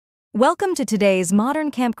Welcome to today's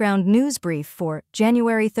Modern Campground news brief for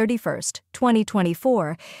January 31st,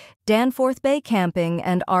 2024. Danforth Bay Camping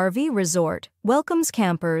and RV Resort welcomes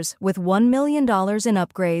campers with $1 million in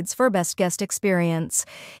upgrades for best guest experience.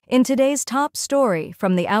 In today's top story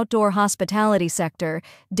from the outdoor hospitality sector,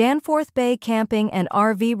 Danforth Bay Camping and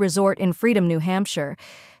RV Resort in Freedom, New Hampshire,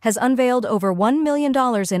 has unveiled over $1 million in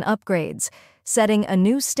upgrades, setting a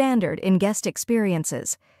new standard in guest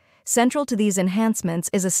experiences. Central to these enhancements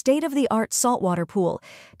is a state-of-the-art saltwater pool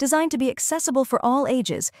designed to be accessible for all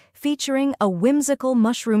ages, featuring a whimsical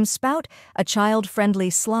mushroom spout, a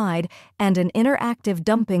child-friendly slide, and an interactive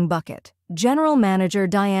dumping bucket. General Manager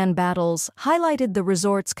Dianne Battles highlighted the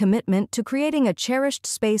resort's commitment to creating a cherished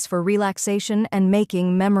space for relaxation and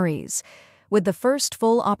making memories. With the first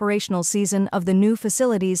full operational season of the new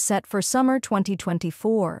facilities set for summer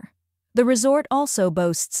 2024. The resort also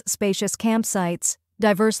boasts spacious campsites,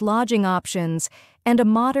 diverse lodging options, and a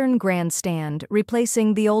modern grandstand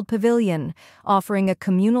replacing the old Pavilion, offering a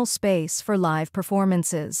communal space for live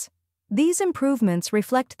performances. These improvements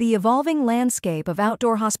reflect the evolving landscape of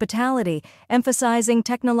outdoor hospitality, emphasizing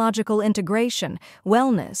technological integration,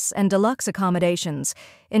 wellness, and deluxe accommodations,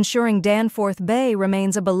 ensuring Danforth Bay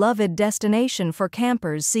remains a beloved destination for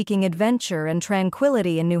campers seeking adventure and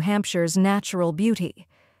tranquility in New Hampshire's natural beauty.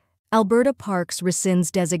 Alberta Parks rescinds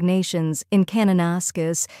designations in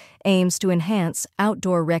Kananaskis, aims to enhance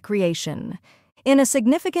outdoor recreation. In a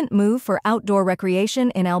significant move for outdoor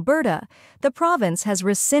recreation in Alberta, the province has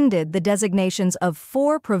rescinded the designations of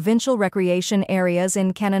 4 provincial recreation areas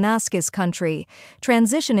in Kananaskis country,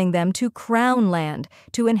 transitioning them to Crown land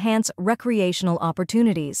to enhance recreational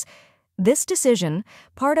opportunities. This decision,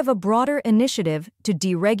 part of a broader initiative to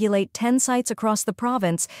deregulate 10 sites across the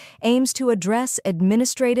province, aims to address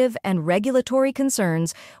administrative and regulatory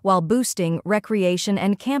concerns while boosting recreation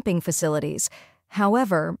and camping facilities.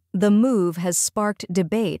 However, the move has sparked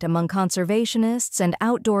debate among conservationists and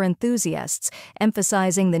outdoor enthusiasts,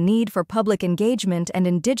 emphasizing the need for public engagement and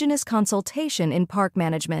Indigenous consultation in park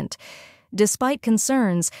management. Despite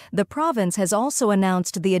concerns, the province has also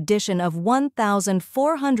announced the addition of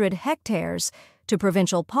 1,400 hectares to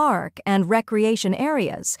provincial park and recreation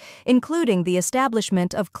areas, including the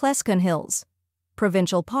establishment of Kleskon Hills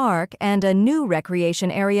Provincial Park and a new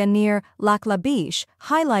recreation area near Lac La Biche,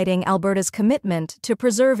 highlighting Alberta's commitment to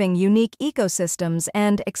preserving unique ecosystems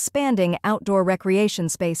and expanding outdoor recreation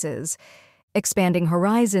spaces. Expanding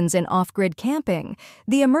horizons in off-grid camping,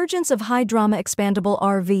 the emergence of high-drama expandable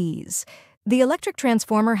RVs. The Electric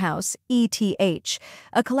Transformer House, ETH,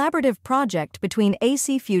 a collaborative project between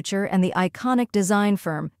AC Future and the iconic design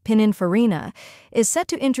firm Pininfarina, is set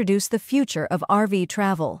to introduce the future of RV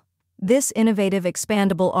travel. This innovative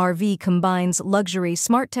expandable RV combines luxury,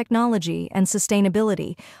 smart technology, and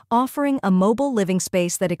sustainability, offering a mobile living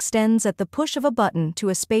space that extends at the push of a button to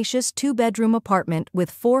a spacious 2-bedroom apartment with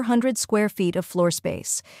 400 square feet of floor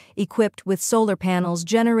space, equipped with solar panels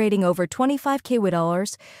generating over 25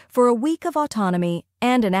 kWh for a week of autonomy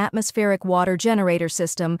and an atmospheric water generator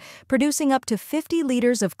system producing up to 50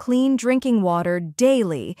 liters of clean drinking water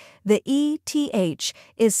daily. The ETH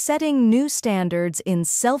is setting new standards in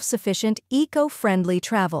self-sufficient, eco-friendly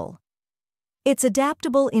travel. Its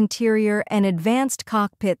adaptable interior and advanced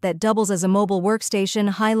cockpit that doubles as a mobile workstation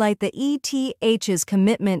highlight the ETH's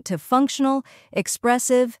commitment to functional,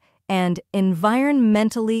 expressive, and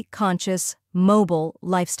environmentally conscious mobile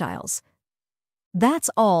lifestyles. That's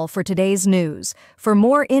all for today's news. For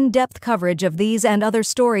more in-depth coverage of these and other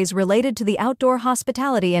stories related to the outdoor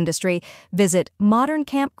hospitality industry, visit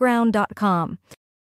moderncampground.com.